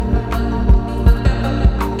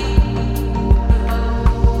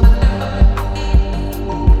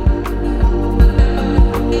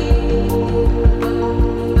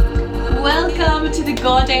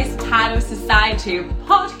YouTube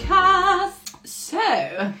podcast.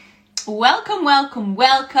 So,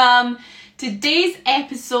 welcome. Today's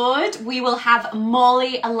episode, we will have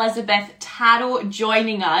Molly Elizabeth Tarot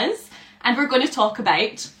joining us, and we're going to talk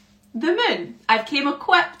about the moon. I've came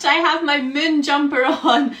equipped. I have my moon jumper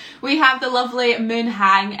on. We have the lovely moon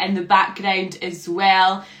hang in the background as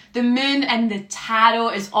well. The moon in the tarot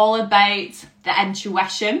is all about the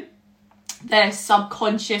intuition, the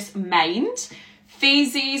subconscious mind,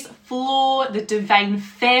 phases, flow, the divine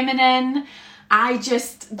feminine.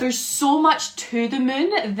 There's so much to the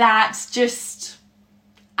moon that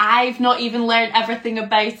I've not even learned everything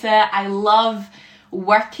about it. I love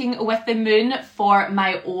working with the moon for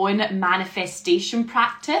my own manifestation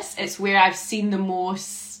practice. It's where I've seen the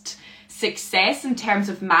most success in terms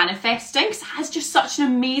of manifesting, because it has just such an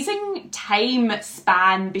amazing time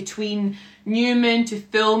span between new moon to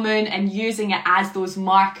full moon and using it as those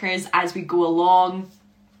markers as we go along.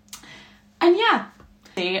 And yeah.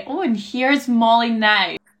 Oh, and here's Molly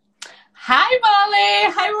now. Hi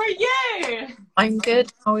Molly, how are you? I'm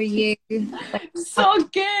good, how are you? So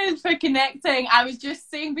good for connecting. I was just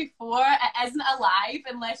saying before, it isn't alive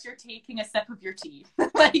unless you're taking a sip of your tea.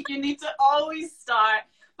 Like, you need to always start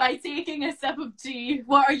by taking a sip of tea.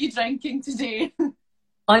 What are you drinking today?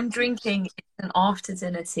 I'm drinking an after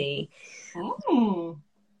dinner tea. Oh.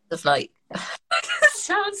 It's like, it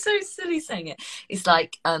sounds so silly saying it. It's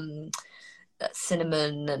like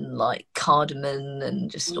cinnamon and like cardamom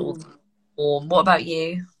and just all warm. What about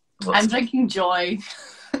you? I'm drinking joy.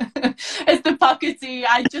 It's the pucker tea.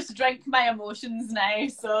 I just drink my emotions now,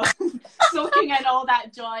 so soaking in all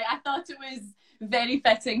that joy. I thought it was very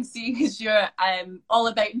fitting, seeing as you're all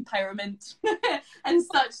about empowerment and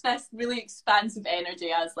such, this really expansive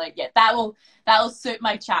energy. I was like, yeah, that'll suit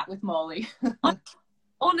my chat with Molly. I'm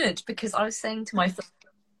honoured, because I was saying to my friend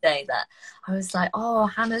today that I was like, oh,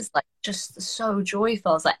 Hannah's like just so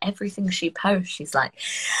joyful. I was like, everything she posts, she's like,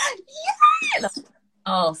 yeah.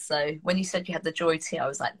 Oh, so when you said you had the joy tea, I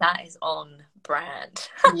was like, that is on brand.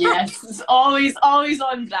 Yes, it's always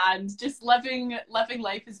on brand. Just living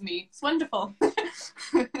life as me. It's wonderful.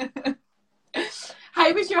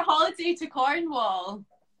 How was your holiday to Cornwall?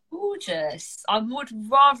 Gorgeous. I would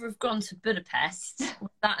rather have gone to Budapest. Was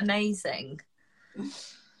that amazing?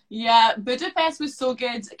 Yeah, Budapest was so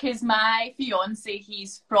good because my fiance,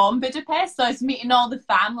 he's from Budapest, so I was meeting all the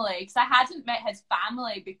family, because I hadn't met his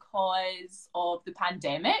family because of the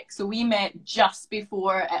pandemic. So we met just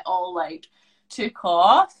before it all like took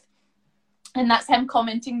off, and that's him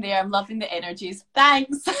commenting there. I'm loving the energies.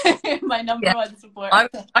 Thanks. My number one support. I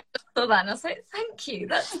just saw that and I was like, thank you.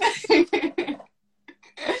 That's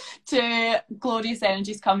to glorious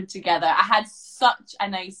energies coming together. I had such a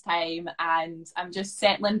nice time, and I'm just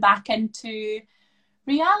settling back into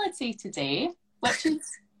reality today, which is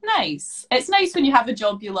nice. It's nice when you have a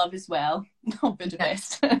job you love as well. Not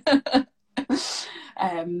Budapest.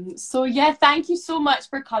 So yeah, thank you so much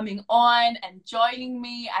for coming on and joining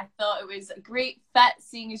me. I thought it was a great fit,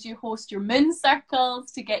 seeing as you host your moon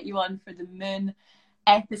circles, to get you on for the moon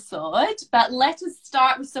episode. But let us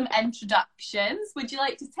start with some introductions. Would you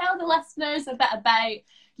like to tell the listeners a bit about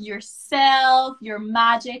yourself, your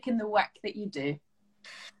magic, and the work that you do?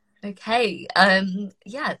 Okay.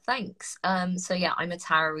 Yeah, thanks. So yeah, I'm a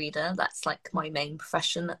tarot reader. That's like my main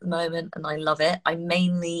profession at the moment, and I love it. I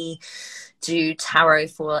mainly do tarot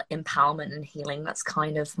for empowerment and healing. That's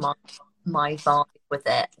kind of my vibe with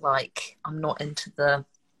it. Like, I'm not into the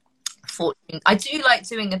fortune. I do like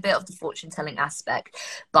doing a bit of the fortune telling aspect,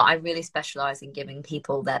 but I really specialize in giving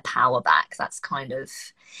people their power back. That's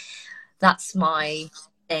my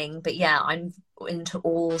thing. But yeah, I'm into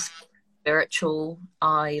all spiritual.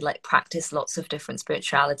 I like practice lots of different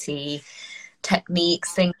spirituality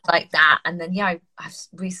techniques, things like that. And then yeah, I've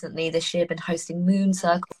recently this year been hosting moon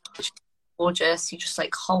circles, which is gorgeous. You just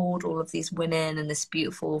like hold all of these women in this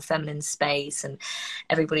beautiful feminine space, and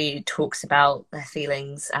everybody talks about their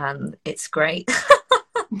feelings, and it's great.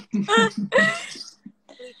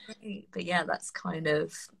 But yeah, that's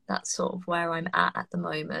sort of where I'm at the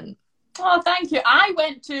moment. Oh, thank you. I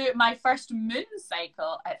went to my first moon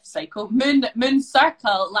circle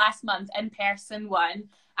last month, in person one,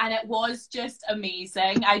 and it was just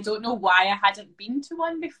amazing. I don't know why I hadn't been to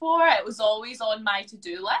one before. It was always on my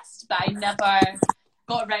to-do list, but I never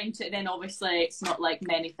got around to it. Then obviously it's not like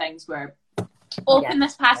many things were open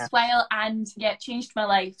this past while, and yeah, it changed my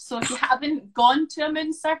life. So if you haven't gone to a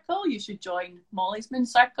moon circle, you should join Molly's moon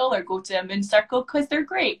circle or go to a moon circle, because they're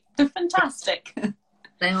great. They're fantastic.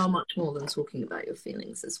 They are much more than talking about your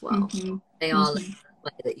feelings as well. They are like the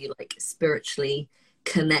way that you like spiritually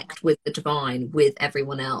connect with the divine with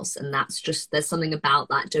everyone else. And that's just, there's something about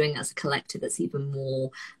that, doing it as a collective, that's even more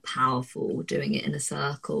powerful, doing it in a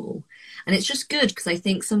circle. And it's just good, because I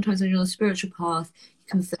think sometimes when you're on a spiritual path, you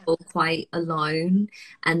can feel quite alone,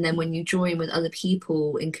 and then when you join with other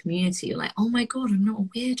people in community, you're like, oh my god, I'm not a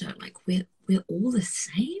weirdo, like we're all the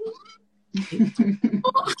same.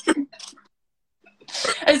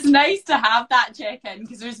 It's nice to have that check-in,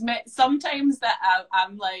 because there's sometimes that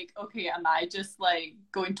I'm like, okay, am I just like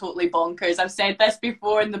going totally bonkers? I've said this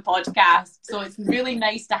before in the podcast, so it's really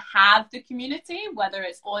nice to have the community, whether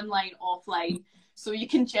it's online, offline, so you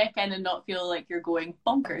can check in and not feel like you're going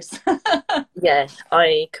bonkers. Yeah,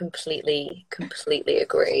 I completely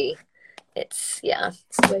agree. It's the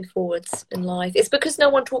way forwards in life. It's because no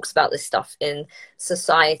one talks about this stuff in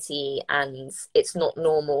society, and it's not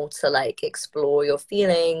normal to like explore your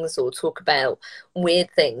feelings or talk about weird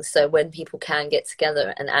things. So when people can get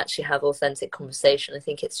together and actually have authentic conversation, I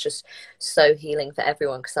think it's just so healing for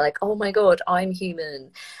everyone, because they're like, oh my god, I'm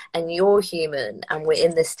human and you're human and we're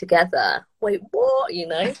in this together. Wait, what?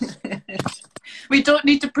 We don't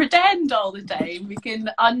need to pretend all the time. We can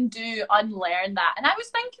unlearn that. And I was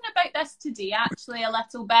thinking about this today, actually, a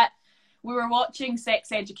little bit. We were watching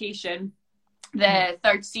Sex Education, the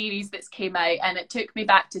third series that's came out, and it took me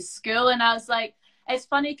back to school. And I was like, it's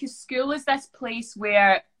funny, because school is this place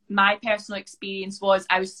where my personal experience was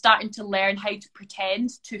I was starting to learn how to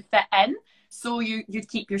pretend to fit in, so you'd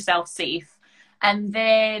keep yourself safe. And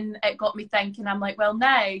then it got me thinking, I'm like, well,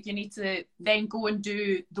 now you need to then go and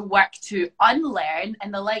do the work to unlearn,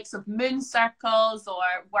 and the likes of moon circles or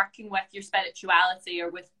working with your spirituality, or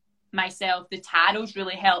with myself, the tarot's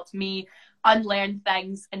really helped me unlearn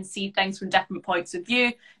things and see things from different points of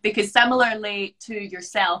view. Because similarly to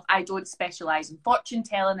yourself, I don't specialise in fortune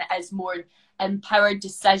telling. It is more empowered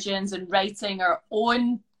decisions and writing our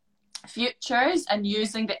own futures and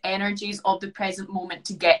using the energies of the present moment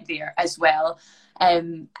to get there as well.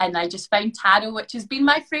 And I just found tarot, which has been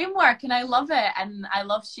my framework, and I love it, and I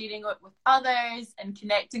love sharing it with others and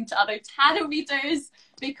connecting to other tarot readers,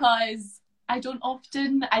 because I didn't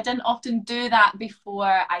often do that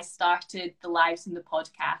before I started the lives and the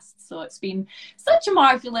podcast. So it's been such a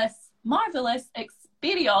marvelous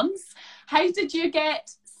experience. How did you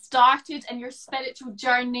get started in your spiritual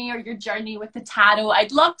journey, or your journey with the tarot?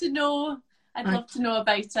 I'd love to know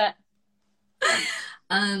about it.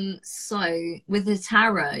 So with the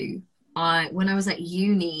tarot, when I was at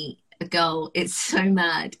uni, a girl, it's so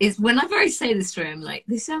mad. It's whenever I say this story, I'm like,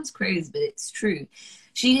 this sounds crazy, but it's true.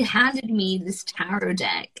 She handed me this tarot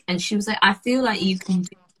deck, and she was like, I feel like you can do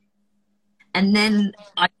it. And then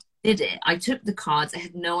I did it. I took the cards. I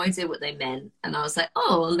had no idea what they meant. And I was like,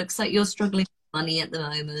 oh, it looks like you're struggling with money at the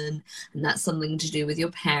moment, and that's something to do with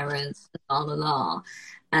your parents, la la la.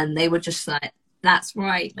 And they were just like, that's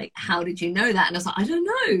right. Like, how did you know that? And I was like, I don't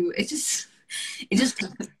know. It just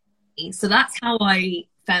so that's how I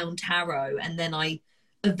found tarot. And then I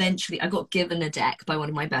got given a deck by one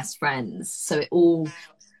of my best friends. So it all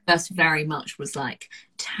just very much was like,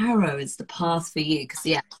 tarot is the path for you. Because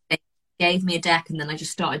they gave me a deck, and then I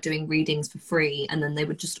just started doing readings for free, and then they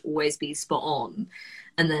would just always be spot on.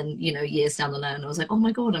 And then, years down the line, I was like, oh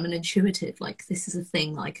my god, I'm an intuitive. Like, this is a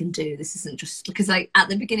thing that I can do. This isn't just because at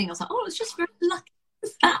the beginning I was like, oh, it's just very lucky.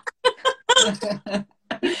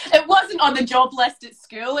 It wasn't on the job list at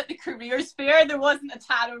school, at the careers fair. There wasn't a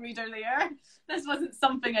tarot reader there. This wasn't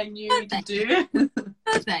something I knew to do.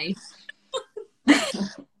 Okay.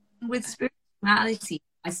 With spirituality,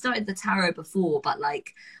 I started the tarot before, but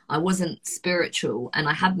like I wasn't spiritual, and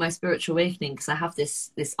I had my spiritual awakening because I have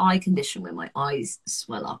this eye condition where my eyes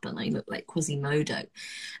swell up and I look like Quasimodo.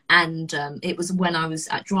 And it was when I was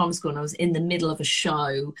at drama school and I was in the middle of a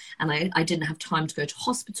show, and I didn't have time to go to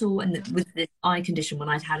hospital. And with this eye condition, when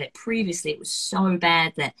I'd had it previously, it was so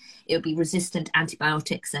bad that it would be resistant to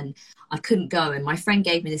antibiotics, and I couldn't go. And my friend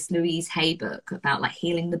gave me this Louise Hay book about like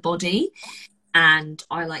healing the body. And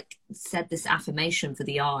I like said this affirmation for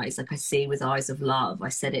the eyes, like I see with eyes of love. I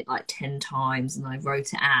said it like 10 times and I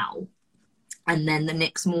wrote it out. And then the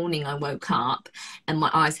next morning I woke up and my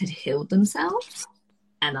eyes had healed themselves.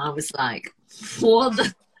 And I was like, what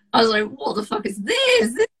the fuck is this?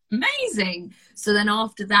 This is amazing. So then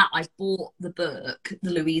after that, I bought the book,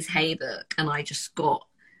 the Louise Hay book, and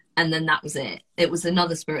and then that was it. It was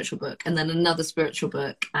another spiritual book, and then another spiritual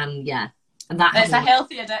book. And yeah. And it's a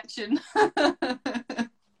healthy addiction. To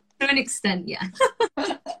an extent, yeah.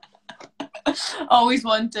 always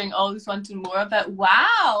wanting more of it.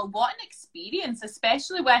 Wow, what an experience,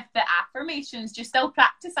 especially with the affirmations. Do you still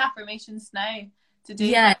practice affirmations now?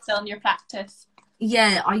 Still in your practice?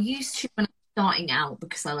 Yeah, I used to when I was starting out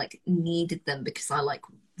because I like needed them because I like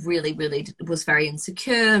really, really was very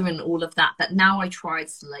insecure and all of that. But now I try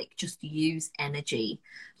to like just use energy,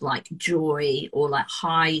 like joy or like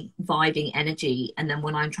high vibing energy. And then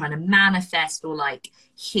when I'm trying to manifest or like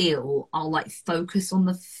heal, I'll like focus on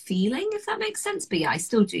the feeling, if that makes sense. But yeah, I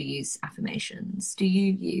still do use affirmations. Do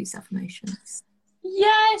you use affirmations?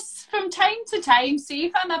 Yes, from time to time. See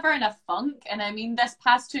if I'm ever in a funk, and I mean, this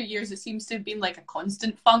past 2 years, it seems to have been like a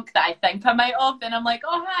constant funk that I think I'm out of. Then I'm like,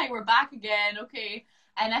 oh, hi, we're back again. Okay.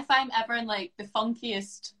 And if I'm ever in like the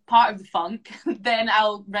funkiest part of the funk, then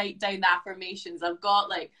I'll write down the affirmations. I've got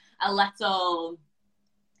like a little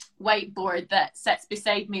whiteboard that sits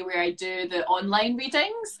beside me where I do the online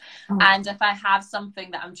readings. Oh. And if I have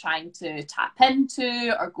something that I'm trying to tap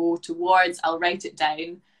into or go towards, I'll write it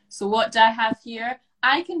down. So what do I have here?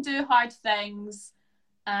 I can do hard things,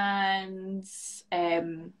 and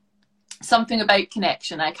something about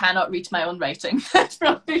connection. I cannot read my own writing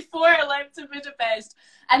from before I left to Budapest.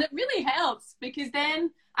 And it really helps because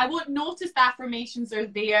then I won't notice the affirmations are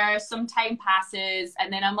there. Some time passes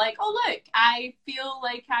and then I'm like, oh, look, I feel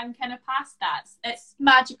like I'm kind of past that. It's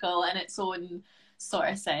magical in its own sort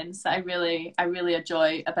of sense. I really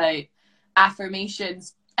enjoy about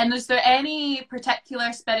affirmations. And is there any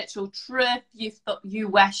particular spiritual truth you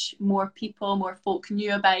wish more people, more folk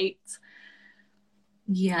knew about?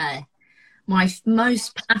 Yeah. My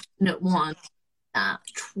most passionate one, that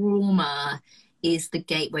trauma is the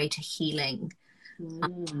gateway to healing.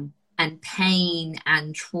 And pain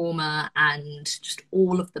and trauma and just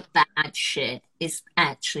all of the bad shit is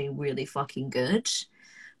actually really fucking good.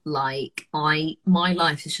 Like my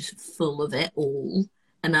life is just full of it all,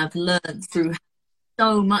 and I've learned through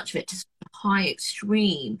so much of it to such a high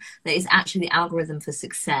extreme that is actually the algorithm for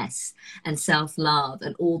success and self-love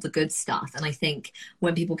and all the good stuff. And I think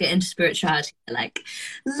when people get into spirituality, they're like,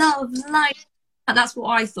 love, life. That's what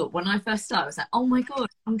I thought when I first started. I was like, oh my God,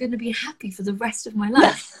 I'm going to be happy for the rest of my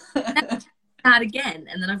life. Sad again.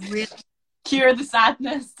 And then I've realized, cure the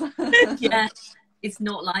sadness. yeah, it's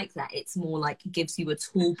not like that. It's more like it gives you a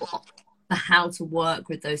toolbox for how to work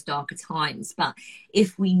with those darker times. But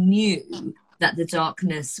if we knew that the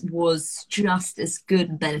darkness was just as good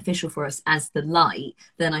and beneficial for us as the light,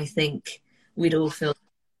 then I think we'd all feel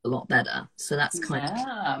a lot better. So that's kind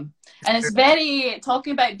of... And it's very,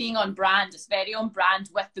 talking about being on brand, it's very on brand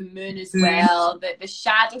with the moon as well. The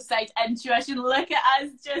shadow side intuition. Look at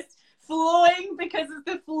us just flowing because it's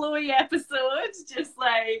the flowy episode, just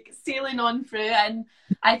like sailing on through. And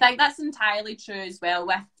I think that's entirely true as well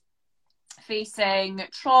with facing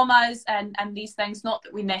traumas and these things. Not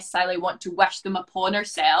that we necessarily want to wish them upon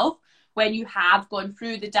ourselves. When you have gone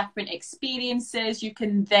through the different experiences, you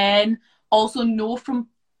can then also know from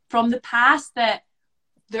the past that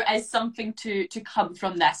there is something to come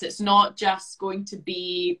from this. It's not just going to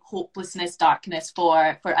be hopelessness, darkness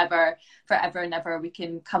for forever and ever. We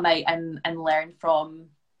can come out and learn from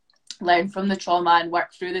the trauma and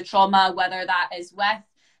work through the trauma, whether that is with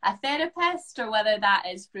a therapist or whether that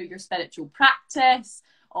is through your spiritual practice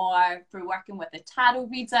or through working with a tarot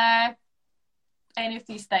reader. Any of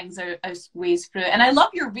these things are ways through. And I love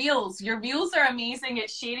your reels. Your reels are amazing at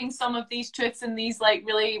sharing some of these truths in these like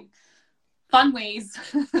really fun ways.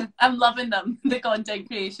 I'm loving them, the content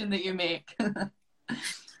creation that you make.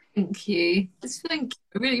 Thank you. Thank you.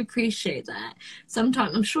 I really appreciate that.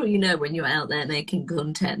 Sometimes, I'm sure you know, when you're out there making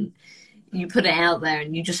content, you put it out there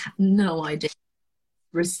and you just have no idea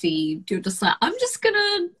received. You're just like, I'm just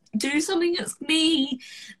gonna do something that's me,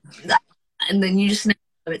 and then you just know.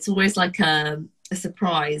 It's always like a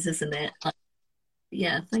surprise, isn't it? Like,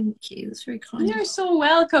 yeah, thank you. That's very kind. You're so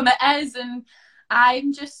welcome. It is. And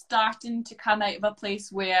I'm just starting to come out of a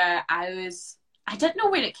place where I didn't know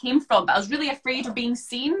where it came from, but I was really afraid of being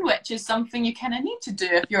seen, which is something you kind of need to do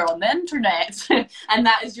if you're on the internet. And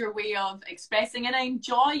that is your way of expressing, and I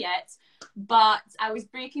enjoy it. But I was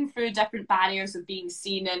breaking through different barriers of being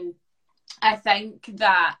seen, and I think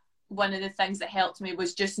that one of the things that helped me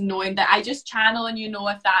was just knowing that I just channel, and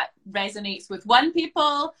if that resonates with one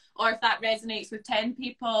people or if that resonates with 10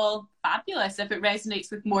 people, fabulous. If it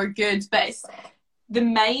resonates with more, good. But the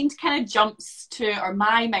mind kind of jumps to, or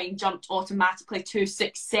my mind jumped automatically to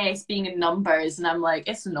success being in numbers. And I'm like,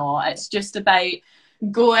 it's not. It's just about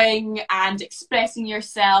going and expressing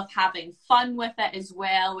yourself, having fun with it as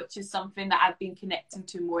well, which is something that I've been connecting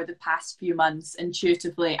to more the past few months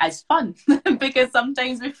intuitively as fun, because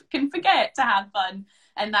sometimes we can forget to have fun,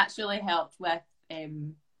 and that's really helped with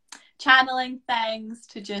channeling things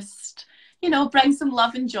to just bring some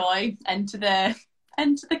love and joy into the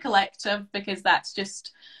collective, because that's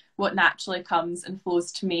just what naturally comes and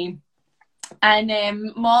flows to me.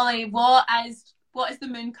 And Molly, what is the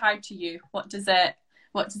moon card to you? What does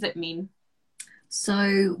it mean?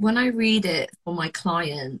 So when I read it for my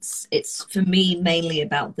clients, it's for me mainly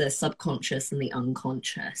about the subconscious and the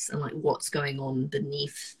unconscious and like what's going on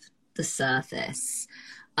beneath the surface.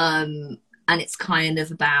 And it's kind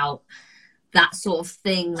of about that sort of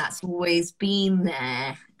thing that's always been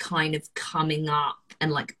there, kind of coming up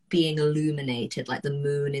and like being illuminated, like the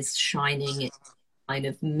moon is shining its kind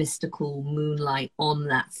of mystical moonlight on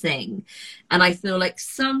that thing. And I feel like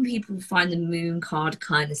some people find the moon card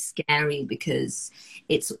kind of scary because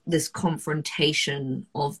it's this confrontation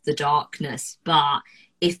of the darkness. But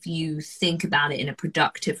if you think about it in a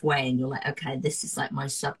productive way and you're like, okay, this is like my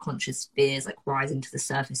subconscious fears like rising to the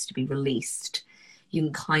surface to be released, you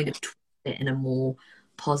can kind of twist it in a more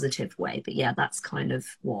positive way. But yeah, that's kind of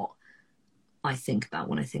what I think about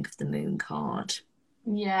when I think of the moon card.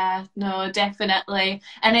 Yeah, no, definitely.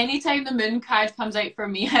 And anytime the moon card comes out for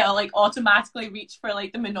me, I'll like automatically reach for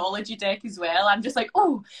like the Moonology deck as well. I'm just like,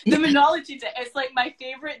 oh, the Moonology deck. It's like my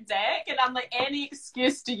favorite deck, and I'm like, any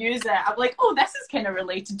excuse to use it. I'm like, oh, this is kind of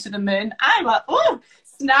related to the moon. I'm like, oh,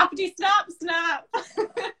 snappity snap snap.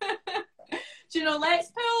 Do you know, let's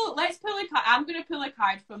pull a card. I'm gonna pull a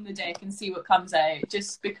card from the deck and see what comes out,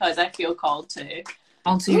 just because I feel called to.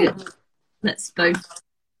 I'll do it. Let's both.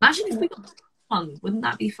 Imagine if we got fun. Wouldn't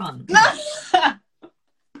that be fun?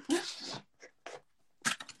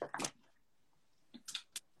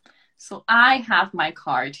 So I have my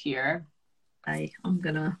card here. Okay,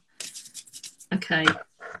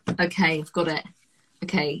 Okay, I've got it.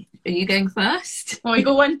 Okay, are you going first? Oh, we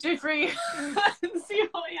go 1, 2, 3. Let's see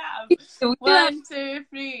what we have. 1, 2,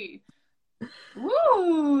 3.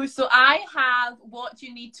 Woo! So I have what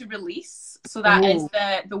you need to release. So that is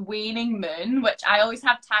the waning moon, which I always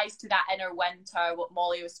have ties to that inner winter, what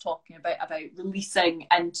Molly was talking about releasing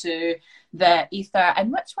into the ether.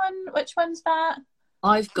 And which one's that?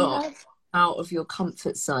 I've got out of your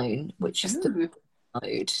comfort zone, which is the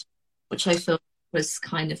mode, which I feel was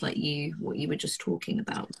kind of like what you were just talking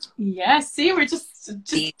about. Yeah, see, we're just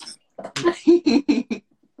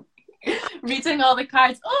reading all the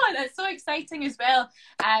cards. Oh, that's so exciting as well.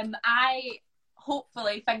 I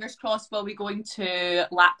hopefully, fingers crossed, will be going to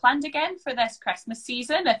Lapland again for this Christmas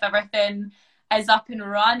season if everything is up and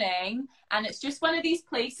running. And it's just one of these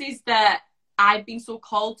places that I've been so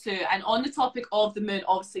called to. And on the topic of the moon,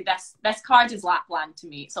 obviously this card is Lapland to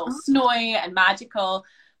me. It's all snowy and magical.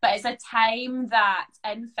 But it's a time that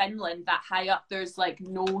in Finland, that high up, there's like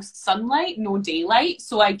no sunlight, no daylight.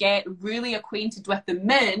 So I get really acquainted with the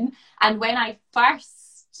moon. And when I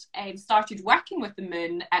first started working with the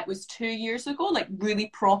moon, it was 2 years ago, like really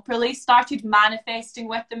properly started manifesting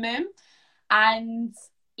with the moon. And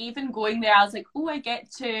even going there, I was like, oh, I get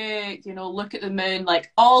to, look at the moon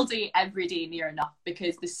like all day, every day near enough,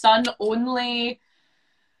 because the sun only...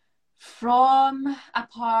 from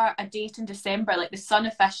a date in December, like the sun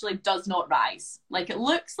officially does not rise. Like it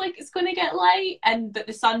looks like it's going to get light, but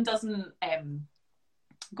the sun doesn't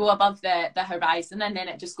go above the horizon, and then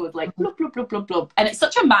it just goes like blub, blub, blub, blub, blub. And it's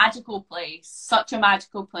such a magical place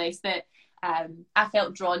that I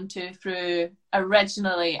felt drawn to through.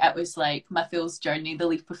 Originally, it was like my fool's journey, the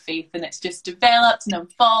leap of faith, and it's just developed and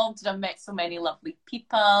evolved, and I've met so many lovely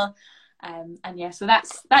people. And yeah, so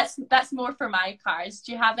that's more for my cards.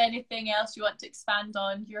 Do you have anything else you want to expand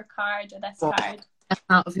on your card or this card?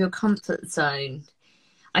 Out of your comfort zone.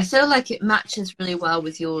 I feel like it matches really well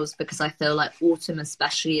with yours, because I feel like autumn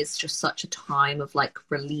especially is just such a time of like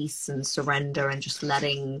release and surrender and just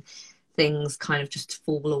letting things kind of just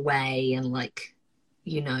fall away and like,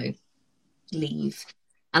 leave.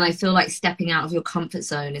 And I feel like stepping out of your comfort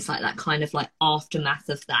zone is like that kind of like aftermath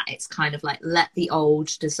of that. It's kind of like let the old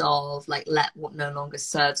dissolve, like let what no longer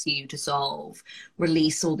serves you dissolve,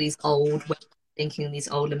 release all these old ways of thinking, these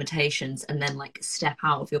old limitations, and then like step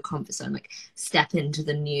out of your comfort zone, like step into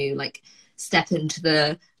the new, like step into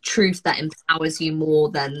the truth that empowers you more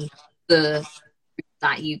than the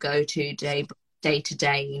that you go to day to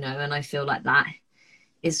day, And I feel like that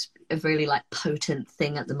is a really like potent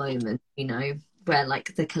thing at the moment, where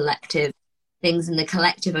like the collective things in the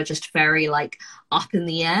collective are just very like up in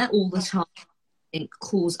the air all the time. It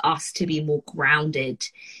calls us to be more grounded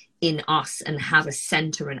in us and have a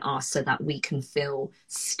center in us so that we can feel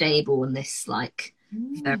stable in this like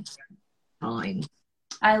very time.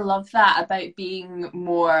 I love that about being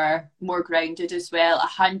more grounded as well.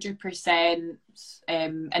 100%.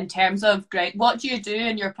 In terms of what do you do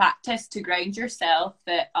in your practice to ground yourself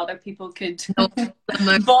that other people could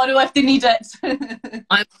borrow if they need it?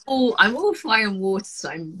 I'm all fire and water,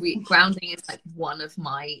 so grounding is like one of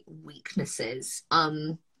my weaknesses.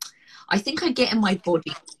 I think I get in my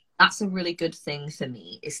body. That's a really good thing for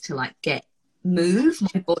me, is to like move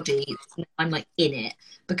my body. I'm like in it,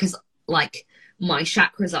 because like my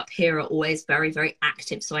chakras up here are always very, very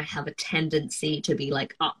active. So I have a tendency to be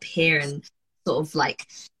like up here and sort of like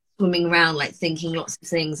swimming around, like thinking lots of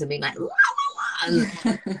things and being like, la, la,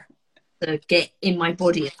 la, and to get in my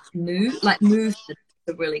body and move is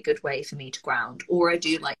a really good way for me to ground. Or I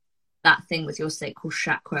do like that thing with your sacral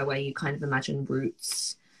chakra where you kind of imagine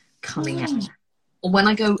roots coming out. Or when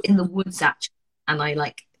I go in the woods actually, and I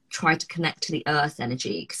like try to connect to the earth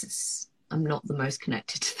energy, because I'm not the most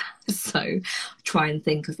connected to that, so I try and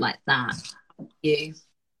think of like that. You?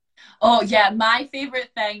 Oh yeah, my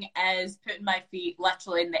favorite thing is putting my feet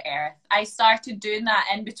literally in the earth. I started doing that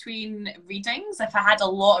in between readings. If I had a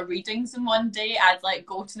lot of readings in one day, I'd like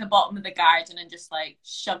go to the bottom of the garden and just like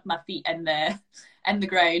shove my feet in the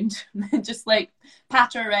ground and just like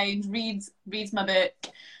patter around, read my book.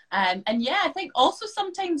 And yeah, I think also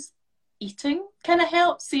sometimes eating kind of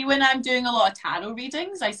helps. See, when I'm doing a lot of tarot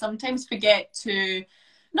readings, I sometimes forget to,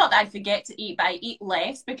 not that I forget to eat, but I eat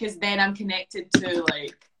less because then I'm connected to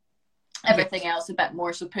like everything else a bit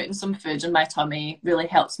more. So putting some food in my tummy really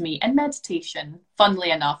helps me. And meditation,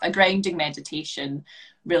 funnily enough, a grounding meditation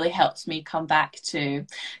really helps me come back to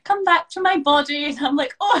my body. And I'm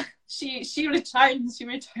like, oh, she returns.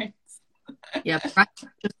 Yeah,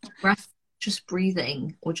 breath, just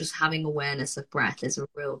breathing or just having awareness of breath is a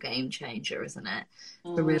real game changer, isn't it?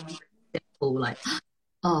 A really simple, like,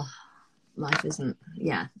 oh, life isn't,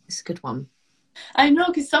 yeah, it's a good one. I know,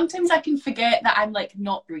 because sometimes I can forget that I'm like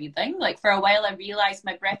not breathing. Like for a while I realised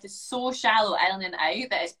my breath is so shallow in and out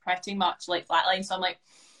that it's pretty much like flatline. So I'm like,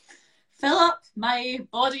 fill up my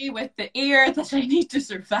body with the air that I need to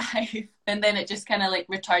survive. And then it just kind of like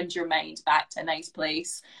returns your mind back to a nice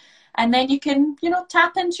place. And then you can, you know,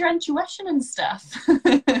 tap into your intuition and stuff.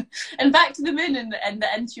 And back to the moon and the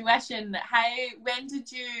intuition. When did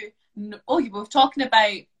you, you were talking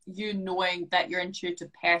about you knowing that you're an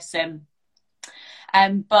intuitive person.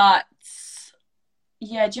 But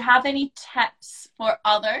yeah, do you have any tips for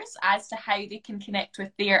others as to how they can connect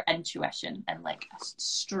with their intuition and like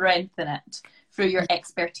strengthen it through your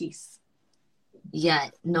expertise? Yeah,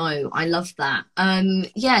 no, I love that.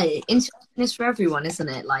 Yeah, intuition is for everyone, isn't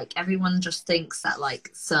it? Like everyone just thinks that like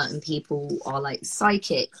certain people are like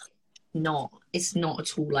psychic. It's not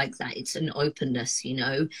at all like that. It's an openness, you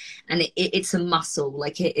know, and it's a muscle.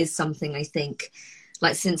 Like it is something I think,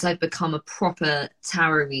 like since I've become a proper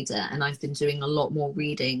tarot reader and I've been doing a lot more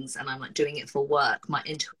readings and I'm like doing it for work, my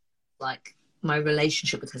intuition, like my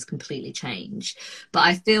relationship with it has completely changed. But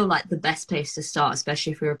I feel like the best place to start,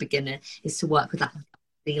 especially if you're a beginner, is to work with that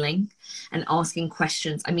feeling and asking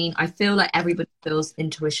questions. I mean, I feel like everybody feels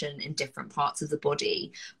intuition in different parts of the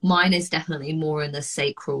body. Mine is definitely more in the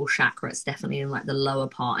sacral chakra. It's definitely in like the lower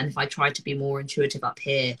part. And if I tried to be more intuitive up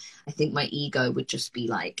here, I think my ego would just be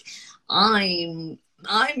like, I'm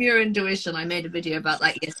your intuition. I made a video about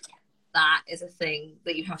like, yes, that is a thing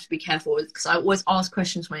that you have to be careful with, because I always ask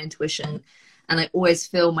questions to my intuition and I always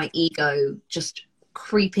feel my ego just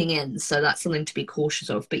creeping in. So that's something to be cautious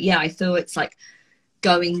of. But yeah, I feel it's like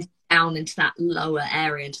going down into that lower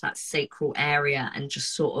area, into that sacral area, and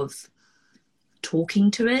just sort of talking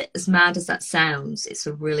to it. As mad as that sounds, it's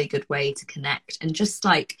a really good way to connect. And just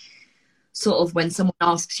like sort of when someone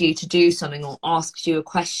asks you to do something or asks you a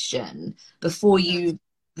question, before you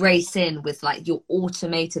race in with like your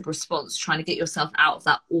automated response, trying to get yourself out of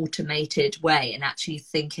that automated way and actually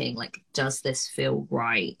thinking like, does this feel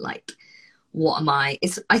right? Like, what am I?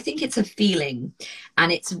 I think it's a feeling,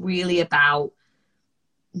 and it's really about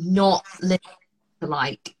not listening to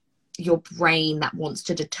like your brain that wants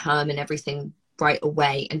to determine everything right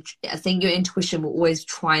away. And I think your intuition will always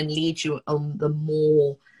try and lead you on the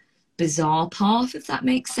more bizarre path, if that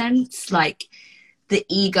makes sense. Like the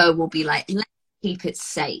ego will be like, let's keep it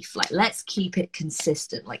safe, like let's keep it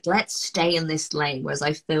consistent, like let's stay in this lane. Whereas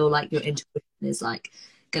I feel like your intuition is like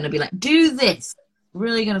gonna be like, do this,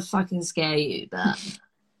 really gonna fucking scare you, but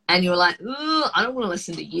and you're like, I don't want to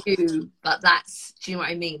listen to you. But that's, do you know what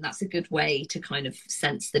I mean? That's a good way to kind of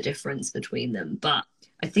sense the difference between them. But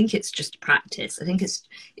I think it's just practice. I think it's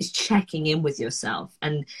checking in with yourself.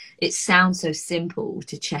 And it sounds so simple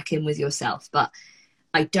to check in with yourself, but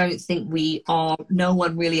I don't think no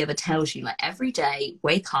one really ever tells you, like every day,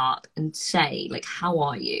 wake up and say, like, how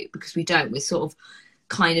are you? Because we don't. We're sort of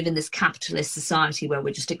kind of in this capitalist society where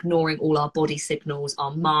we're just ignoring all our body signals,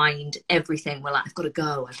 our mind, everything. We're like, I've got to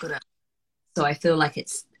go. So I feel like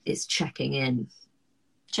it's checking in.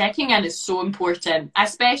 Checking in is so important,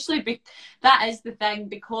 especially that is the thing,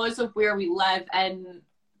 because of where we live in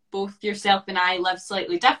both yourself and I live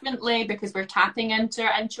slightly differently because we're tapping into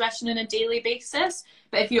our intuition on a daily basis.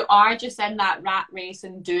 But if you are just in that rat race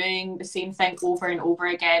and doing the same thing over and over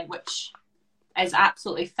again, which is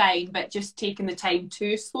absolutely fine, but just taking the time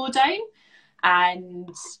to slow down and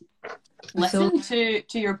listen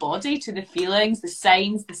to your body, to the feelings, the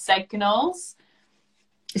signs, the signals.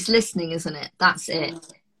 It's listening, isn't it? That's it.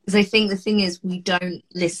 Because I think the thing is, we don't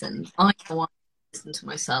listen. I know I listen to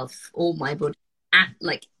myself or my body at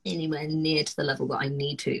like anywhere near to the level that I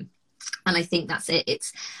need to. And I think that's it.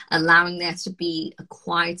 It's allowing there to be a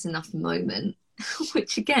quiet enough moment,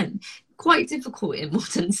 which again, quite difficult in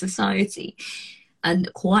modern society,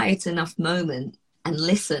 and quiet enough moment and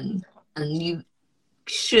listen, and you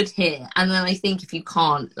should hear. And then I think if you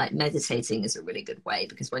can't, like, meditating is a really good way,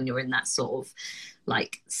 because when you're in that sort of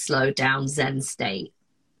like slow down Zen state,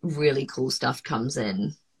 really cool stuff comes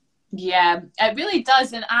in. Yeah, it really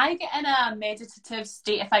does. And I get in a meditative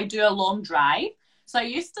state if I do a long drive. So I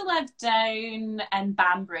used to live down in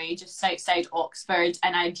Banbury, just outside Oxford,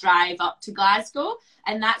 and I drive up to Glasgow.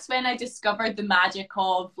 And that's when I discovered the magic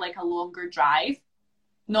of like a longer drive.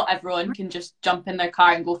 Not everyone can just jump in their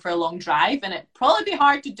car and go for a long drive, and it'd probably be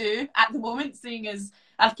hard to do at the moment, seeing as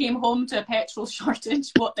I've came home to a petrol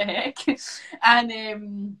shortage. What the heck?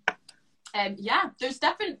 And yeah, there's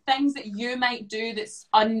different things that you might do that's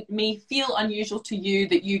may feel unusual to you,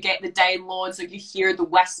 that you get the downloads or you hear the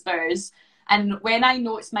whispers. And when I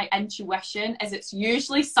know it's my intuition, is it's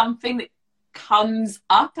usually something that comes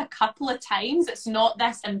up a couple of times. It's not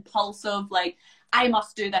this impulsive, like, I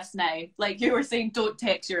must do this now. Like you were saying, don't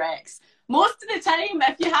text your ex. Most of the time,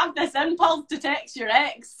 if you have this impulse to text your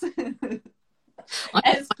ex,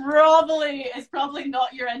 it's probably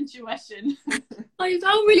not your intuition. I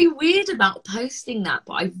felt really weird about posting that,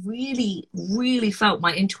 but I really, really felt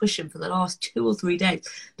my intuition for the last 2 or 3 days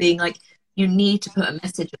being like, you need to put a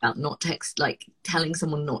message about not text, like telling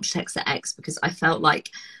someone not to text their ex, because I felt like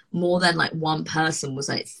more than like one person was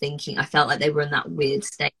like thinking, I felt like they were in that weird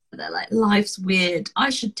state where they're like, life's weird,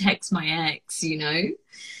 I should text my ex, you know?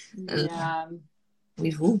 Yeah.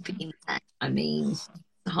 We've all been there. I mean, it's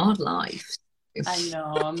a hard life. I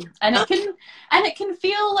know. And it can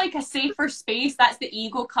feel like a safer space. That's the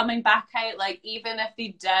ego coming back out. Like, even if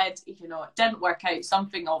they did, you know, it didn't work out,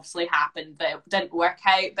 something obviously happened that it didn't work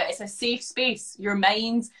out, but it's a safe space. Your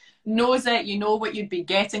mind knows it. You know what you'd be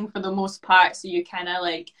getting for the most part, so you kind of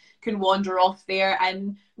like can wander off there.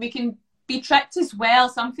 And we can be tricked as well.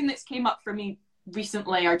 Something that's came up for me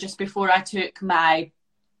recently, or just before I took my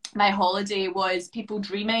holiday, was people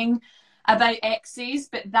dreaming about exes,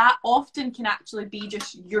 but that often can actually be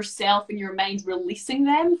just yourself and your mind releasing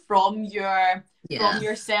them from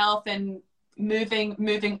yourself and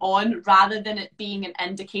moving on, rather than it being an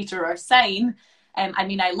indicator or a sign. I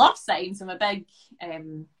mean, I love signs. I'm a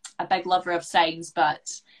big lover of signs,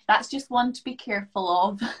 but that's just one to be careful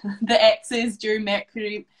of. The exes during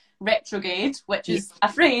Mercury retrograde, which is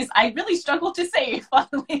a phrase I really struggle to say,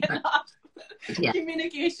 funnily enough. Yeah.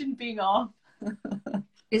 Communication being off.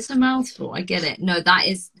 It's a mouthful. I get it. No, that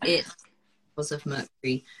is it. Because of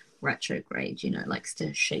Mercury retrograde, you know, likes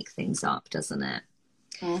to shake things up, doesn't it?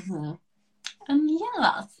 Mm-hmm.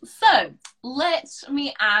 Yes. So let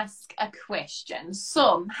me ask a question.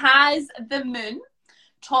 So, has the moon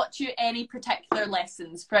taught you any particular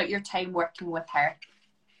lessons throughout your time working with her?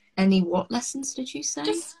 Any what lessons did you say?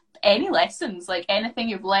 Just any lessons, like anything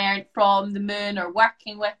you've learned from the moon or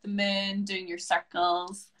working with the moon, doing your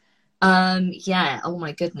circles. Yeah, oh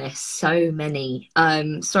my goodness, so many.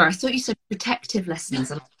 Sorry, I thought you said protective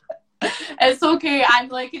lessons. It's okay, I'm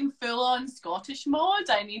like in full on Scottish mode.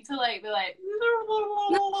 I need to like be like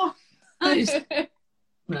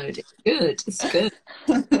mode. It's good.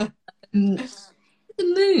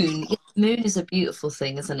 The moon is a beautiful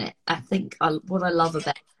thing, isn't it? I think what I love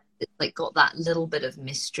about it, it's like got that little bit of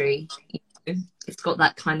mystery, you know? It's got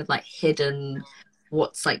that kind of like hidden,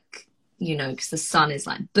 what's like, you know, because the sun is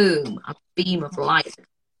like, boom, a beam of light,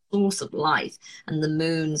 source of life, and the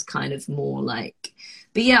moon's kind of more like,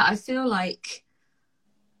 but yeah, I feel like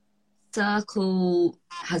Circle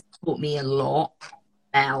has taught me a lot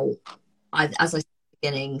about, as I said at the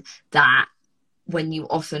beginning, that when you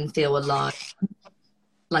often feel alone,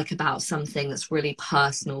 like about something that's really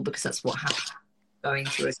personal, because that's what happens going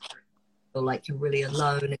through it, feel like you're really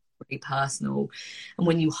alone, it's really personal, and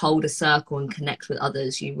when you hold a circle and connect with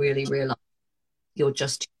others, you really realize you're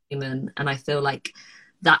just human. And I feel like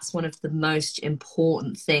that's one of the most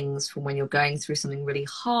important things from when you're going through something really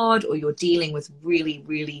hard or you're dealing with really,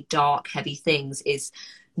 really dark, heavy things, is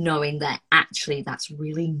knowing that actually that's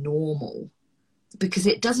really normal, because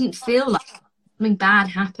it doesn't feel like something bad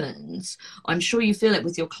happens, I'm sure you feel it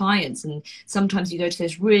with your clients, and sometimes you go to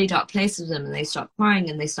those really dark places with them and they start crying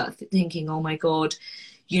and they start thinking, oh my God,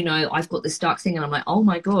 you know, I've got this dark thing. And I'm like, oh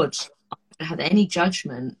my God, I don't have any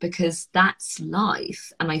judgment, because that's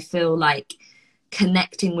life. And I feel like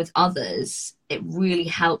connecting with others, it really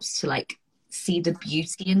helps to like see the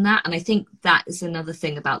beauty in that. And I think that is another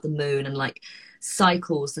thing about the moon and like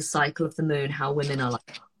cycles, the cycle of the moon, how women are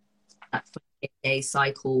like that 28-day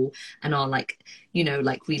cycle, and are like, you know,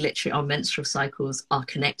 like we literally, our menstrual cycles are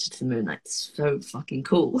connected to the moon. Like, so fucking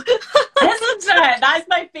cool. Isn't it? That's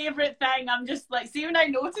my favourite thing. I'm just like, see, when I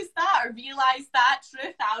noticed that or realised that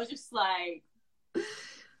truth, I was just like,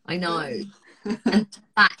 I know. And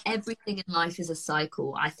that everything in life is a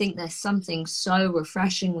cycle. I think there's something so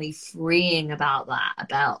refreshingly freeing about that,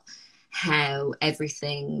 about how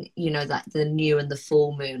everything, you know, that the new and the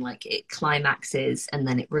full moon, like it climaxes and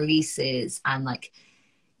then it releases, and like,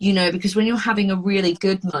 you know, because when you're having a really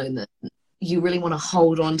good moment, you really want to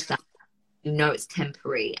hold on to that. You know, it's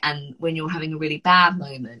temporary. And when you're having a really bad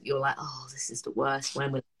moment, you're like, oh, this is the worst.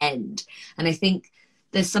 When will it end? And I think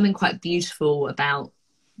there's something quite beautiful about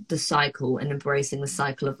the cycle and embracing the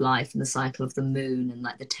cycle of life and the cycle of the moon and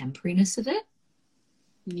like the temporariness of it.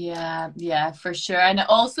 Yeah, for sure. And it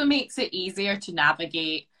also makes it easier to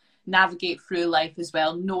navigate through life as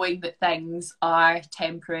well, knowing that things are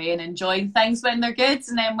temporary and enjoying things when they're good,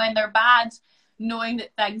 and then when they're bad, knowing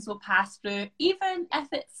that things will pass through, even if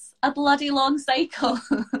it's a bloody long cycle.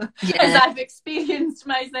 As I've experienced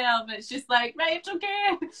myself. It's just like, right,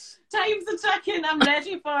 okay, time's a ticking, I'm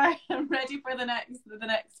ready for the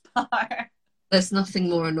next part. There's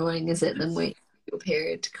nothing more annoying, is it, than waiting for your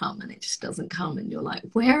period to come and it just doesn't come, and you're like,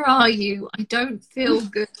 where are you? I don't feel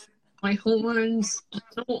good. My hormones,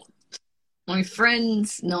 not my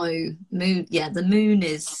friends. No, moon. Yeah, the moon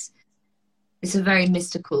is, it's a very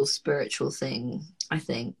mystical, spiritual thing, I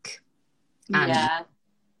think. And yeah.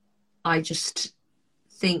 I just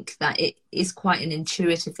think that it is quite an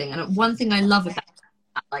intuitive thing. And one thing I love about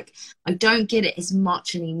that, like, I don't get it as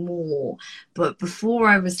much anymore, but before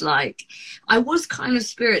I was like, I was kind of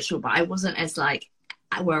spiritual, but I wasn't as like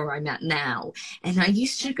where I'm at now. And I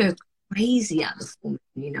used to go crazy at the full moon,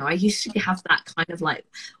 you know. I used to have that kind of like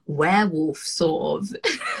werewolf sort of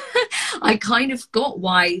I kind of got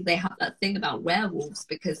why they have that thing about werewolves,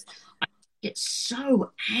 because I get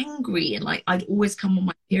so angry, and like I'd always come on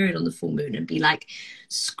my period on the full moon and be like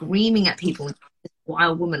screaming at people, this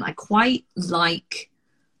wild woman. I quite like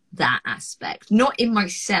that aspect, not in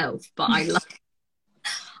myself, but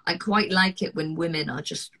I quite like it when women are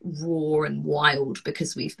just raw and wild,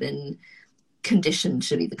 because we've been conditioned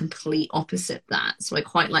to be the complete opposite of that. So I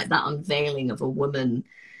quite like that unveiling of a woman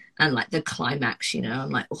and like the climax, you know.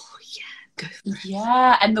 I'm like, oh yeah, go for it.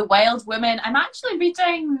 Yeah, and the wild women. I'm actually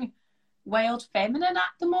reading Wild Feminine at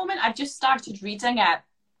the moment. I've just started reading it.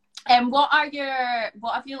 And what have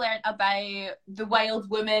you learned about the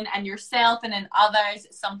wild woman and yourself and in others?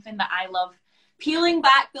 It's something that I love, peeling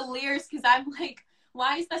back the layers, because I'm like,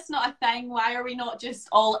 why is this not a thing? Why are we not just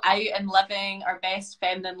all out and living our best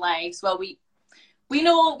feminine lives? Well, we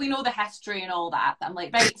know the history and all that. I'm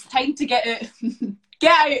like, right, it's time to get out.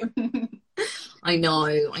 Get out. I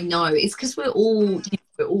know. It's because we're all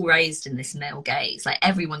raised in this male gaze. Like,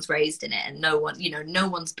 everyone's raised in it, and no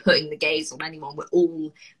one's putting the gaze on anyone. We're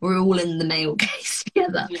all in the male gaze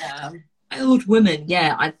together. Yeah. Old women.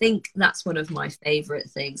 Yeah, I think that's one of my favorite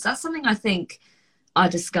things. That's something I think I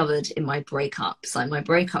discovered in my breakups. Like, my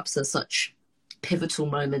breakups are such pivotal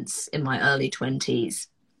moments in my early 20s,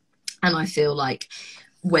 and I feel like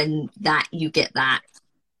when you get that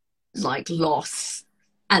like loss,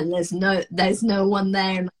 and there's no one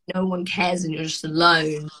there, and no one cares, and you're just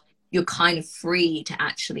alone, you're kind of free to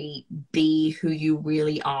actually be who you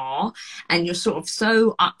really are. And you're sort of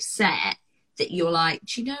so upset that you're like,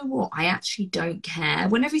 do you know what? I actually don't care.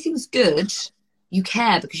 When everything's good, you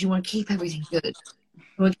care, because you want to keep everything good.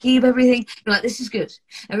 You want to keep everything, you're like, this is good.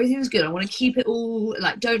 Everything's good. I want to keep it all,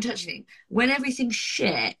 like, don't touch anything. When everything's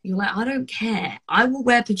shit, you're like, I don't care. I will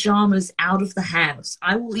wear pajamas out of the house.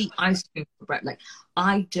 I will eat ice cream for breakfast. Like,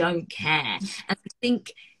 I don't care. And I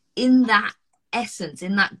think in that essence,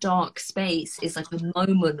 in that dark space, is like a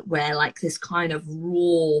moment where like this kind of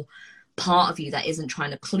raw part of you that isn't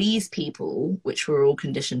trying to please people, which we're all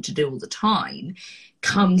conditioned to do all the time,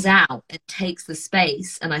 comes out and takes the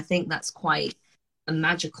space. And I think that's quite a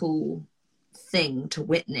magical thing to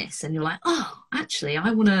witness. And you're like, oh, actually,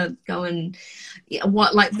 I want to go and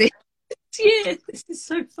what, like this year, this is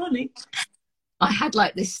so funny. I had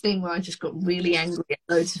like this thing where I just got really angry at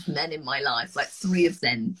loads of men in my life, like 3 of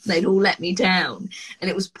them. They'd all let me down, and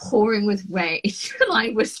it was pouring with rain. And I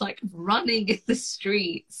was like running in the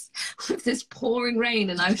streets with this pouring rain,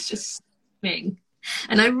 and I was just screaming.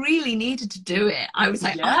 And I really needed to do it. I was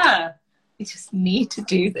like, yeah. I just need to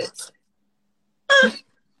do this.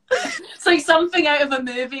 It's like something out of a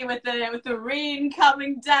movie with the rain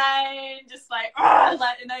coming down, just like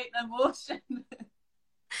letting out the emotion.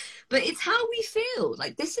 But it's how we feel.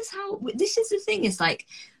 Like, this is the thing, is like,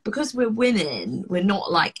 because we're women, we're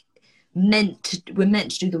not like meant to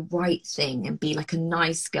do the right thing and be like a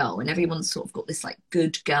nice girl, and everyone's sort of got this like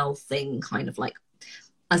good girl thing kind of like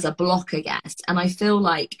as a block, I guess. And I feel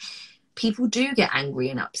like people do get angry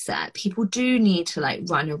and upset. People do need to like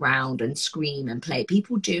run around and scream and play.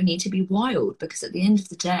 People do need to be wild, because at the end of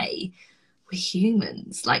the day, we're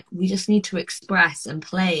humans. Like, we just need to express and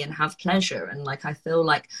play and have pleasure. And like, I feel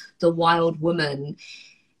like the wild woman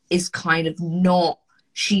is kind of not,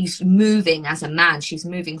 she's moving as a man. She's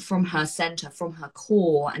moving from her center, from her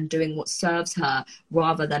core, and doing what serves her,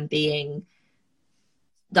 rather than being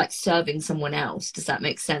like serving someone else. Does that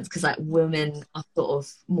make sense? Because like, women are sort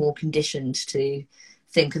of more conditioned to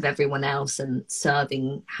think of everyone else and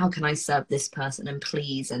serving, how can I serve this person and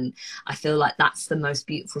please. And I feel like that's the most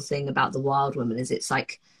beautiful thing about the wild woman, is it's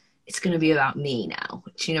like, it's going to be about me now.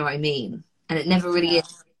 Do you know what I mean? And it never really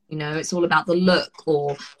is. You know, it's all about the look,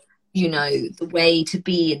 or, you know, the way to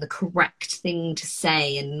be and the correct thing to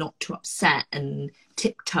say and not to upset, and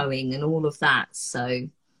tiptoeing and all of that. So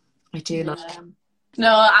I do love it. No,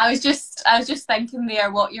 I was just thinking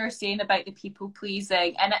there what you're saying about the people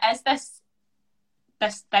pleasing, and it is this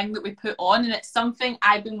thing that we put on, and it's something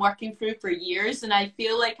I've been working through for years, and I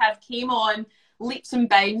feel like I've came on leaps and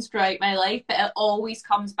bounds throughout my life, but it always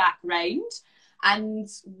comes back round. And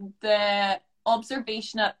the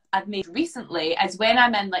observation that I've made recently is when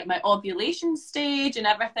I'm in like my ovulation stage and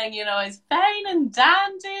everything, you know, is fine and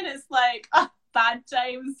dandy, and it's like, oh, bad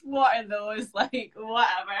times, what are those, like,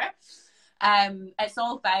 whatever. It's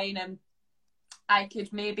all fine, and I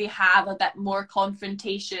could maybe have a bit more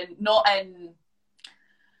confrontation,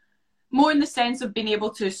 more in the sense of being able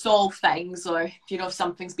to solve things, or, you know, if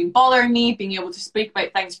something's been bothering me, being able to speak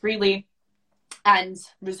about things freely and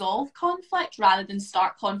resolve conflict rather than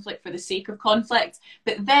start conflict for the sake of conflict.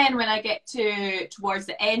 But then when I get towards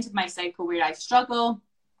the end of my cycle where I struggle,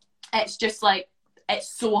 it's just like, it's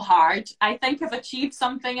so hard. I think I've achieved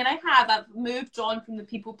something, and I've moved on from the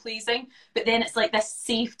people pleasing, but then it's like this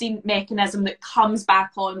safety mechanism that comes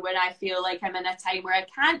back on when I feel like I'm in a time where I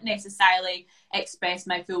can't necessarily express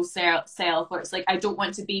my full self, or it's like, I don't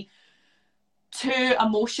want to be too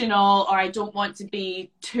emotional, or I don't want to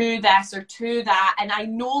be too this or too that, and I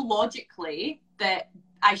know logically that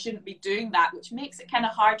I shouldn't be doing that, which makes it kind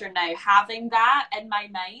of harder now, having that in my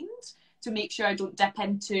mind, to make sure I don't dip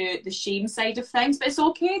into the shame side of things. But it's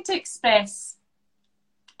okay to express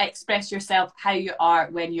yourself how you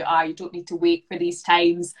are when you are. You don't need to wait for these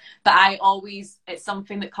times. But it's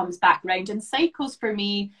something that comes back round in cycles for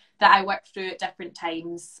me, that I work through at different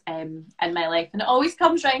times in my life. And it always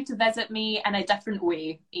comes round to visit me in a different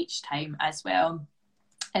way each time as well.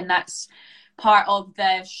 And that's part of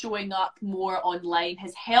the showing up more online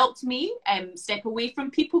has helped me step away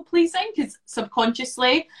from people pleasing, because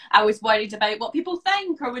subconsciously I was worried about what people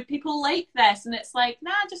think, or would people like this, and it's like,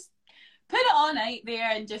 nah, just put it on out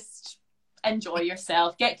there and just enjoy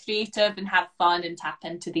yourself, get creative and have fun, and tap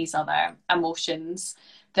into these other emotions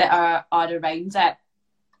that are around it.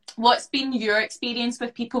 What's been your experience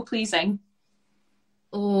with people pleasing?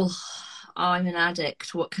 Oh, I'm an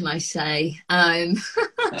addict, what can I say?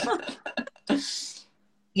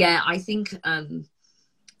 Yeah, I think I'm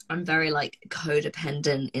very like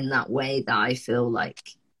codependent in that way, that I feel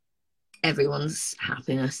like everyone's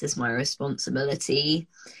happiness is my responsibility.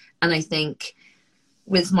 And I think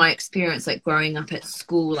with my experience, like growing up at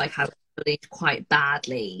school, like I was bullied quite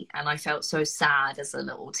badly, and I felt so sad as a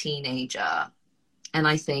little teenager. And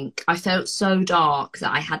I think I felt so dark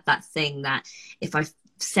that I had that thing that if I'm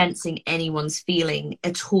sensing anyone's feeling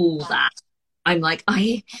at all, that I'm like,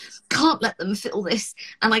 I can't let them feel this,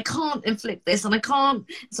 and I can't inflict this, and I can't,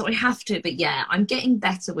 so I have to. But yeah, I'm getting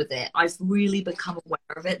better with it. I've really become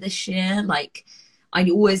aware of it this year. Like, I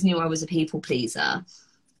always knew I was a people pleaser,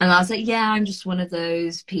 and I was like, yeah, I'm just one of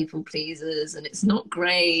those people pleasers, and it's not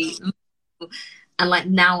great. And like,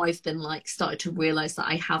 now I've been like started to realize that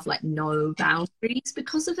I have like no boundaries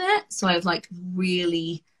because of it. So I've like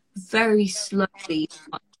really very slowly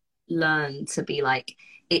learned to be like,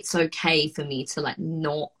 it's okay for me to like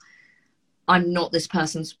I'm not this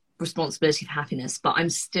person's responsibility for happiness, but I'm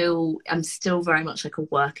still very much like a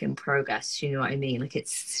work in progress. You know what I mean? Like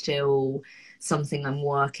it's still something I'm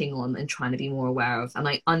working on and trying to be more aware of. And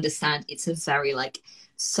I understand it's a very, like,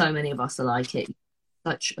 so many of us are like it,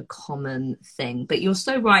 such a common thing. But you're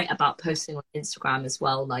so right about posting on Instagram as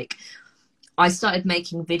well. Like I started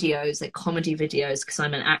making videos, like comedy videos, because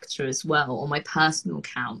I'm an actor as well, on my personal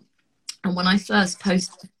account. And when I first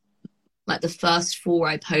posted, like the first 4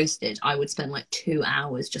 I posted, I would spend like 2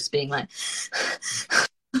 hours just being like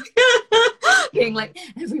being like,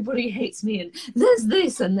 everybody hates me and there's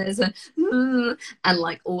this and there's a and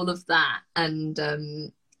like all of that. And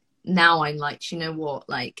now I'm like, you know what,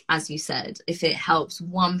 like as you said, if it helps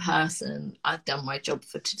one person, I've done my job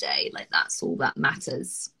for today. Like that's all that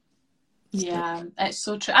matters. Yeah, it's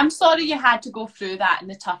so true. I'm sorry you had to go through that in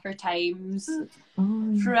the tougher times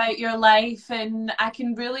throughout your life, and I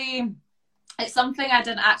can really, it's something I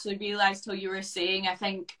didn't actually realise till you were saying. I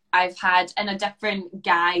think I've had in a different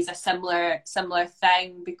guise a similar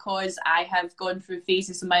thing, because I have gone through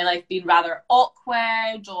phases in my life being rather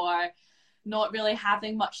awkward or not really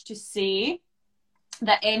having much to say,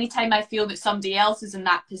 that anytime I feel that somebody else is in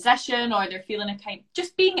that position, or they're feeling a kind,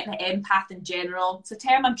 just being an empath in general, it's a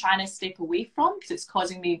term I'm trying to step away from because it's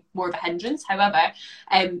causing me more of a hindrance. However,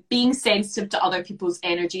 being sensitive to other people's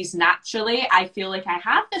energies naturally, I feel like I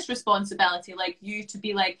have this responsibility, like you, to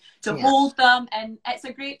be like, to hold them. And it's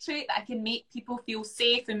a great trait that I can make people feel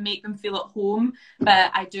safe and make them feel at home. But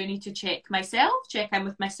I do need to check in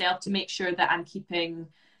with myself to make sure that I'm keeping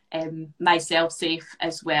myself safe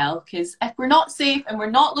as well, because if we're not safe and we're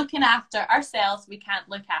not looking after ourselves, we can't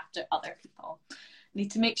look after other people.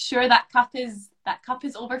 Need to make sure that cup is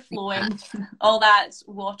overflowing. All that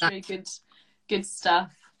watery good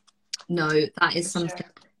stuff. No, that is something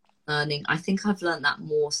I'm learning. I think I've learned that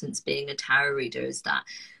more since being a tarot reader, is that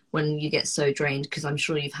when you get so drained, because I'm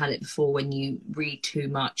sure you've had it before, when you read too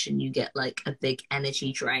much and you get like a big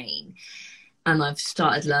energy drain. And I've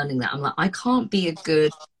started learning that I'm like, I can't be a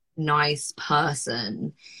good, nice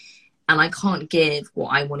person, and I can't give what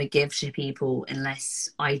I want to give to people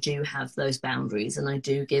unless I do have those boundaries, and I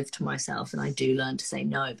do give to myself, and I do learn to say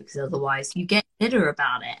no, because otherwise you get bitter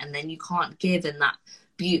about it, and then you can't give in that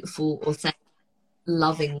beautiful, authentic,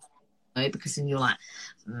 loving way, because then you're like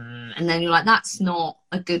and then you're like, that's not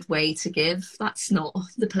a good way to give, that's not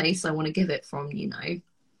the place I want to give it from, you know.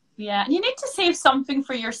 Yeah, and you need to save something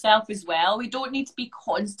for yourself as well. We don't need to be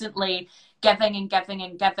constantly giving and giving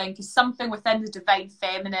and giving, because something within the divine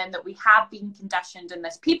feminine that we have been conditioned in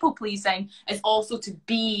this people pleasing is also to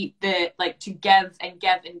be the, like, to give and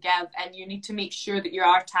give and give, and you need to make sure that you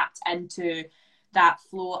are tapped into that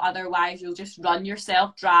flow, otherwise you'll just run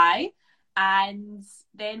yourself dry. And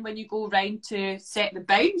then when you go round to set the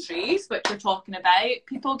boundaries, which we're talking about,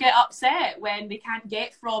 people get upset when they can't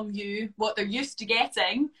get from you what they're used to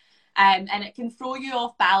getting, and it can throw you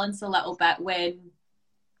off balance a little bit when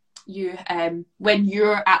you're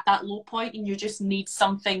at that low point and you just need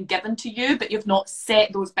something given to you, but you've not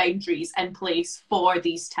set those boundaries in place for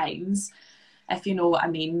these times, if you know what I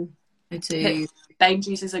mean. I do.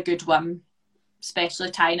 Boundaries is a good one, especially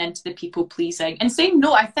tying into the people pleasing and saying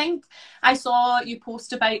no. I think I saw you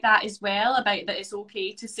post about that as well, about that it's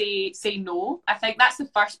okay to say no. I think that's the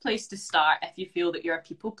first place to start if you feel that you're a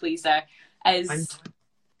people pleaser, is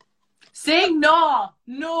saying no,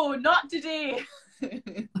 not today.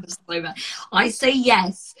 I say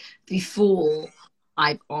yes before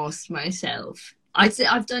I've asked myself. I'd say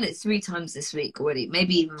I've done it 3 times this week already,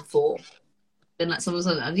 maybe even 4. Then like someone's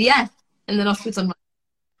like, yeah, and then afterwards I'm like,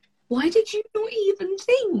 why did you not even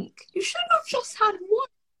think? You should have just had one.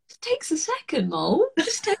 It takes a second, Mole.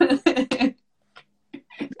 Just take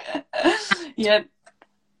Yeah.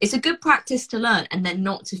 It's a good practice to learn, and then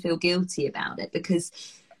not to feel guilty about it, because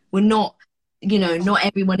we're not, you know, not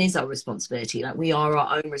everyone is our responsibility. Like, we are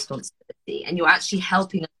our own responsibility, and you're actually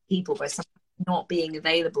helping other people by sometimes not being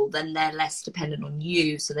available. Then they're less dependent on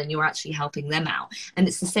you, so then you're actually helping them out. And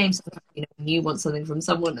it's the same sometimes, you know, when you want something from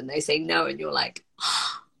someone and they say no, and you're like,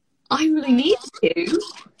 oh, I really need you.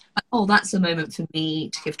 Oh, that's a moment for me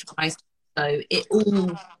to give to myself. So it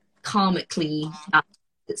all karmically balances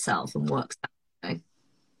itself and works out.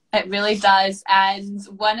 It really does. And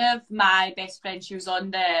one of my best friends, she was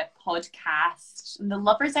on the podcast, in the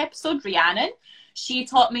Lovers episode, Rhiannon, she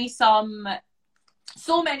taught me so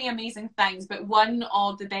many amazing things, but one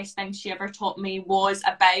of the best things she ever taught me was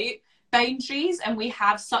about boundaries. And we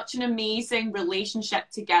have such an amazing relationship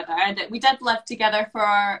together that we did live together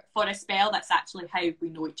for a spell. That's actually how we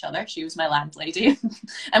know each other. She was my landlady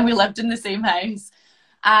and we lived in the same house.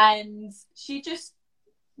 And she just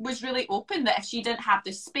was really open that if she didn't have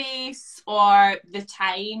the space or the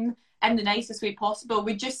time in the nicest way possible,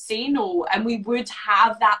 we'd just say no, and we would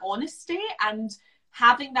have that honesty. And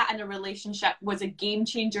having that in a relationship was a game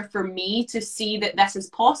changer for me to see that this is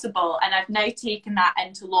possible. And I've now taken that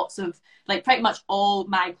into lots of, like, pretty much all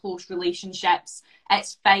my close relationships.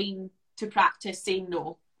 It's fine to practice saying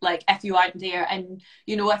no, like, if you aren't there. And,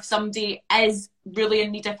 you know, if somebody is really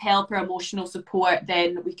in need of help or emotional support,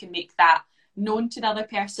 then we can make that known to the other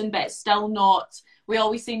person. But it's still not, we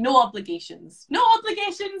always say no obligations. No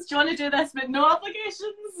obligations. Do you want to do this? But no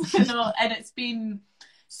obligations. You know, and it's been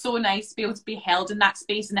so nice to be able to be held in that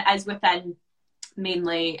space. And it is within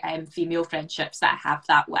mainly female friendships that I have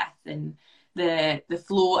that with. And the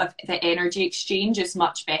flow of the energy exchange is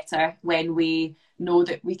much better when we know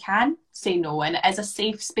that we can say no. And it is a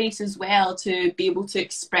safe space as well to be able to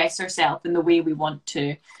express ourselves in the way we want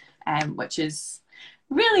to, which is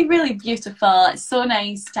really, really beautiful. It's so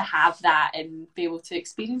nice to have that and be able to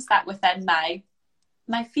experience that within my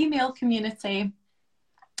female community.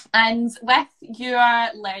 And with your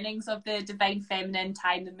learnings of the divine feminine,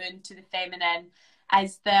 tying the moon to the feminine,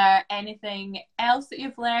 is there anything else that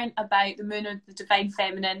you've learned about the moon or the divine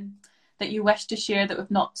feminine that you wish to share that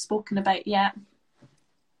we've not spoken about yet?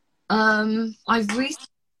 I've recently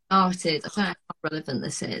started, I don't know how relevant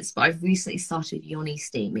this is, but I've recently started yoni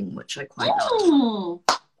steaming, which I quite like.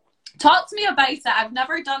 Talk to me about it. I've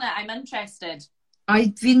never done it. I'm interested.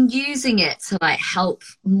 I've been using it to like help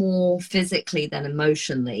more physically than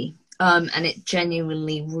emotionally. And it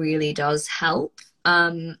genuinely really does help.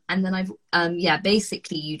 And then I've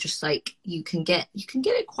basically you just like you can get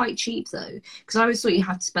it quite cheap though, because I always thought you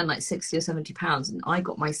have to spend like £60 or £70, and I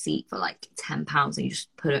got my seat for like £10, and you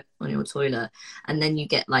just put it on your toilet, and then you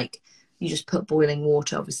get like, you just put boiling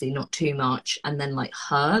water, obviously not too much, and then like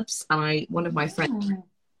herbs. And one of my friends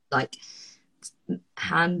like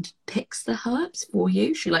hand picks the herbs for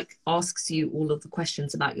you. She like asks you all of the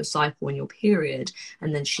questions about your cycle and your period,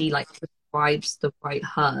 and then she like prescribes the right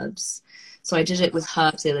herbs. So I did it with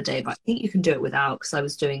herbs the other day, but I think you can do it without, because I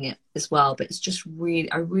was doing it as well. But it's just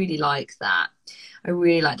really, I really like that. I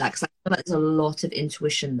really like that, because I feel like there's a lot of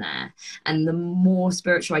intuition there. And the more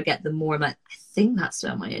spiritual I get, the more I'm like, I think that's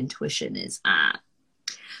where my intuition is at.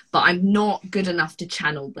 But I'm not good enough to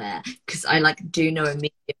channel there, because I like do know a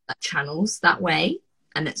medium that channels that way,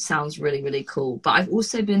 and it sounds really, really cool. But I've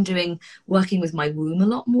also been working with my womb a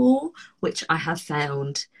lot more, which I have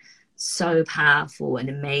found so powerful and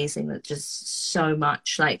amazing. That just so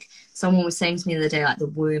much, like someone was saying to me the other day, like the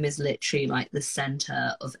womb is literally like the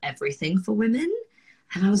center of everything for women.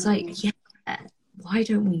 And I was like, yeah, why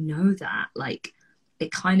don't we know that? Like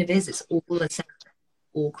it kind of is. It's all the center,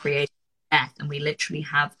 all created death, and we literally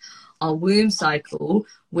have our womb cycle,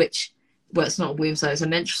 which, well, it's not a womb cycle, it's a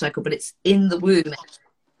menstrual cycle, but it's in the womb.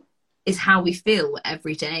 Is how we feel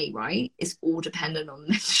every day, right? It's all dependent on the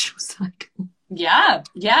menstrual cycle. Yeah,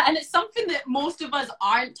 and it's something that most of us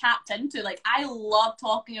aren't tapped into. Like, I love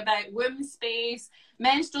talking about womb space,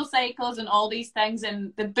 menstrual cycles, and all these things.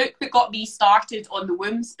 And the book that got me started on the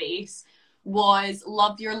womb space was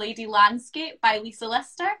Love Your Lady Landscape by Lisa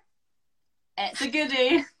Lister. It's a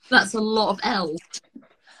goodie. That's a lot of L's.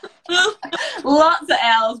 Lots of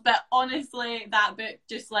L's, but honestly, that book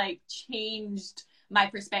just like changed my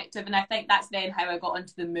perspective. And I think that's then how I got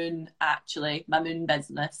into the moon, actually, my moon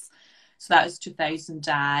business. So that was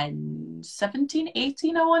 2017,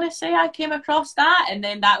 18, I want to say, I came across that. And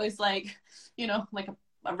then that was like, you know, like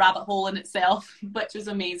a rabbit hole in itself, which was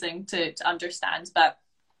amazing to understand. But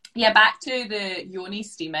yeah, back to the yoni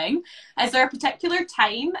steaming. Is there a particular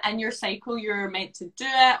time in your cycle you're meant to do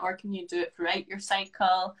it, or can you do it throughout your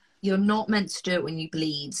cycle? You're not meant to do it when you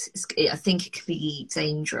bleed. I think it could be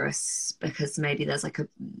dangerous, because maybe there's like a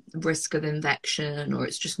risk of infection, or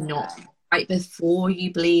it's just not right before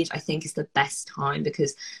you bleed. I think is the best time,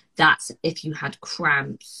 because that's if you had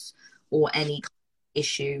cramps or any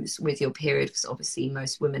issues with your period, because obviously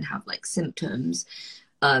most women have like symptoms.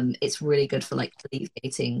 It's really good for like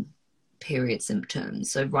alleviating period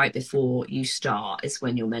symptoms. So right before you start is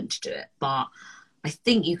when you're meant to do it. But I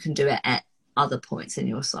think you can do it at other points in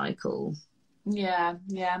your cycle. Yeah.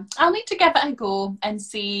 I'll need to give it a go and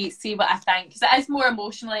see what I think, because it is more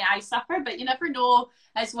emotionally I suffer, but you never know.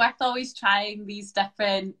 It's worth always trying these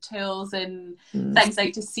different tools and things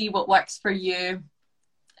out to see what works for you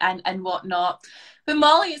and whatnot. But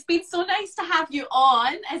Molly, it's been so nice to have you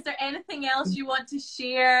on. Is there anything else you want to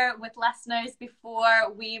share with listeners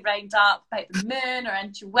before we round up about the moon or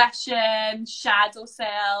intuition, shadow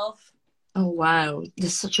self? Oh wow,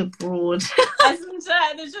 there's such a broad. Isn't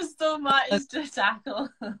it? There's just so much to tackle.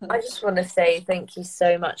 I just want to say thank you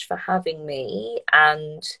so much for having me,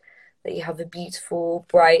 and that you have a beautiful,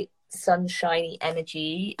 bright, sunshiny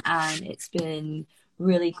energy. And it's been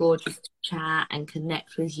really gorgeous to chat and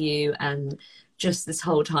connect with you. And just this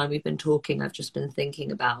whole time we've been talking, I've just been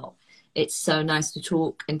thinking about it's so nice to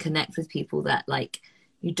talk and connect with people that like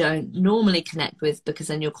you don't normally connect with, because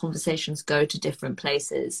then your conversations go to different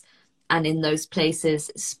places. And in those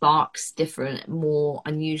places sparks different, more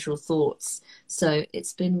unusual thoughts. So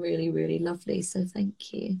it's been really, really lovely. So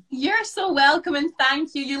thank you. You're so welcome, and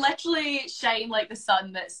thank you. You literally shine like the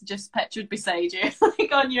sun that's just pictured beside you,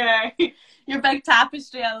 like on your big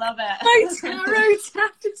tapestry. I love it. My tarot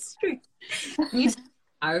tapestry. You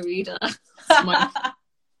tarot reader.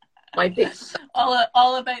 My big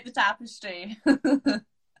all about the tapestry.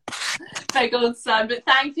 Big old sun. But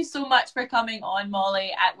thank you so much for coming on, Molly.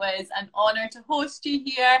 It was an honour to host you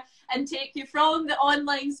here and take you from the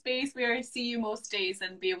online space where I see you most days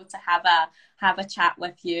and be able to have a chat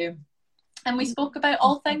with you. And we spoke about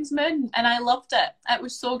all things moon, and I loved it. It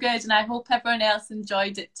was so good, and I hope everyone else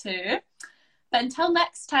enjoyed it too. But until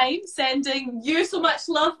next time, sending you so much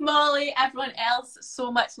love, Molly. Everyone else,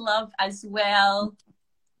 so much love as well.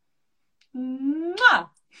 Mwah!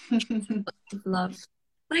 love.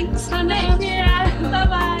 Thanks, honey. Yeah.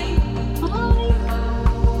 Bye-bye.